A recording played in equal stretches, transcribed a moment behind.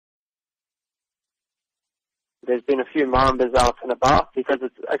there's been a few mambas out and about because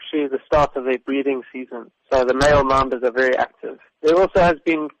it's actually the start of their breeding season. So the male mambas are very active. There also has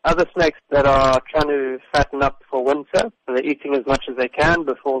been other snakes that are trying to fatten up for winter. So they're eating as much as they can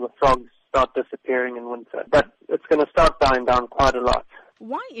before the frogs start disappearing in winter. But it's going to start dying down quite a lot.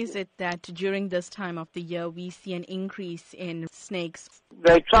 Why is it that during this time of the year we see an increase in snakes?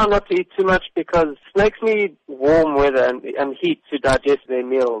 They try not to eat too much because snakes need warm weather and heat to digest their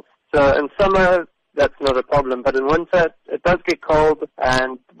meals. So in summer, that's not a problem. But in winter, it does get cold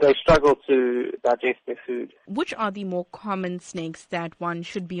and they struggle to digest their food. Which are the more common snakes that one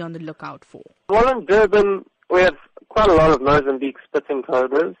should be on the lookout for? Well, in Durban, we have quite a lot of Mozambique spitting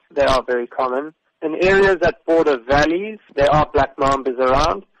cobras. They are very common. In areas that border valleys, there are black mambas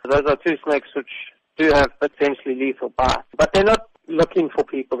around. Those are two snakes which do have potentially lethal bites. But they're not looking for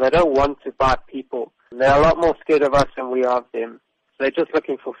people. They don't want to bite people. They're a lot more scared of us than we are of them. They're just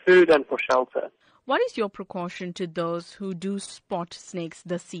looking for food and for shelter. What is your precaution to those who do spot snakes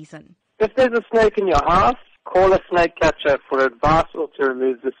this season? If there's a snake in your house, call a snake catcher for advice or to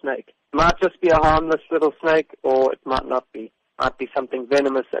remove the snake. It might just be a harmless little snake or it might not be. It might be something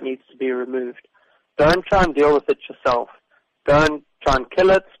venomous that needs to be removed. Don't try and deal with it yourself. Don't try and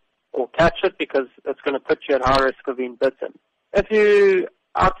kill it or catch it because it's going to put you at high risk of being bitten. If you're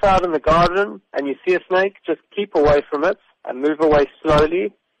outside in the garden and you see a snake, just keep away from it and move away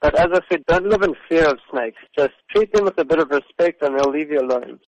slowly. But as I said, don't live in fear of snakes. Just treat them with a bit of respect and they'll leave you alone.